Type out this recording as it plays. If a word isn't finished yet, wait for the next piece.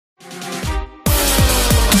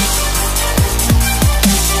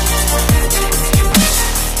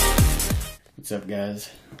What's up, guys?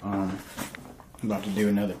 I'm about to do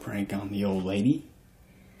another prank on the old lady.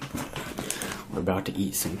 We're about to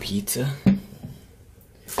eat some pizza. And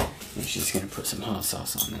she's gonna put some hot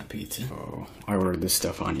sauce on that pizza. Oh, I ordered this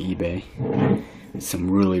stuff on eBay. It's some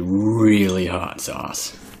really, really hot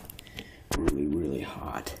sauce. Really, really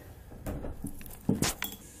hot.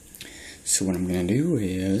 So what I'm gonna do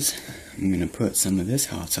is, I'm gonna put some of this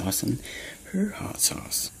hot sauce in her hot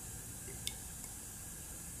sauce.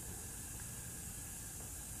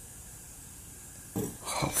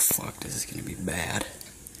 Oh fuck, this is gonna be bad.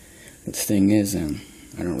 But the thing is, I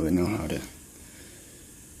don't really know how to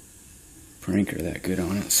prank her that good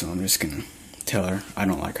on it, so I'm just gonna tell her I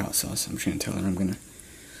don't like hot sauce. I'm just gonna tell her I'm gonna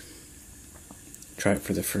try it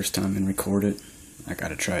for the first time and record it. I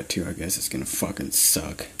gotta try it too, I guess. It's gonna fucking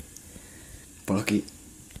suck. Fuck it.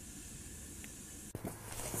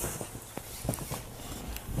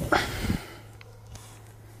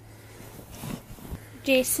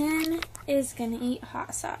 Jason is gonna eat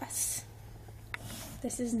hot sauce.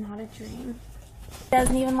 This is not a dream. He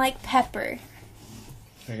doesn't even like pepper.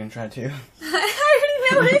 Are you gonna try it too? I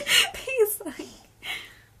already know what it tastes like.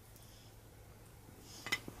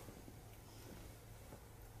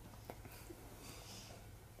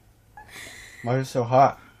 Why is it so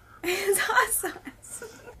hot? It's hot sauce.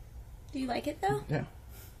 Do you like it though? Yeah.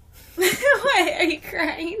 What? Are you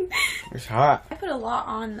crying? It's hot. I put a lot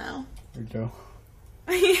on though. There you go.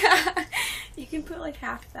 Yeah. You can put like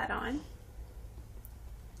half that on.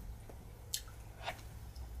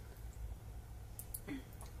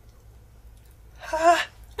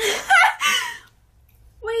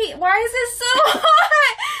 Wait, why is this so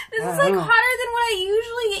hot? This is like hotter than what I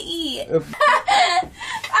usually eat.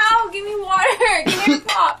 Ow, give me water. Give me a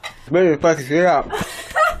pop. Baby, fucking get out.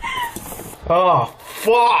 Oh,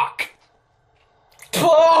 fuck.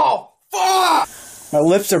 Oh, fuck. My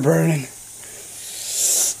lips are burning.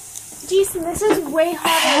 Jason, this is way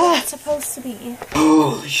hotter than it's supposed to be.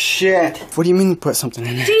 Holy shit. What do you mean you put something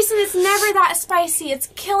in there? Jason, it's never that spicy. It's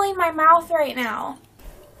killing my mouth right now.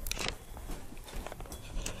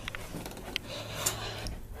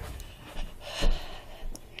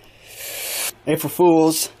 April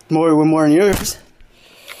Fools. More than yours.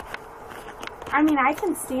 I mean, I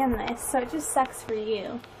can stand this, so it just sucks for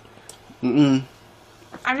you. Mm-mm.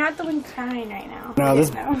 I'm not the one crying right now. No,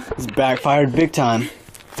 this backfired big time.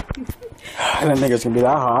 I didn't think it was gonna be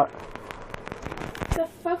that hot. The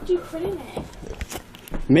fuck did you put in it?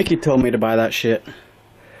 Mickey told me to buy that shit.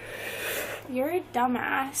 You're a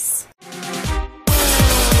dumbass.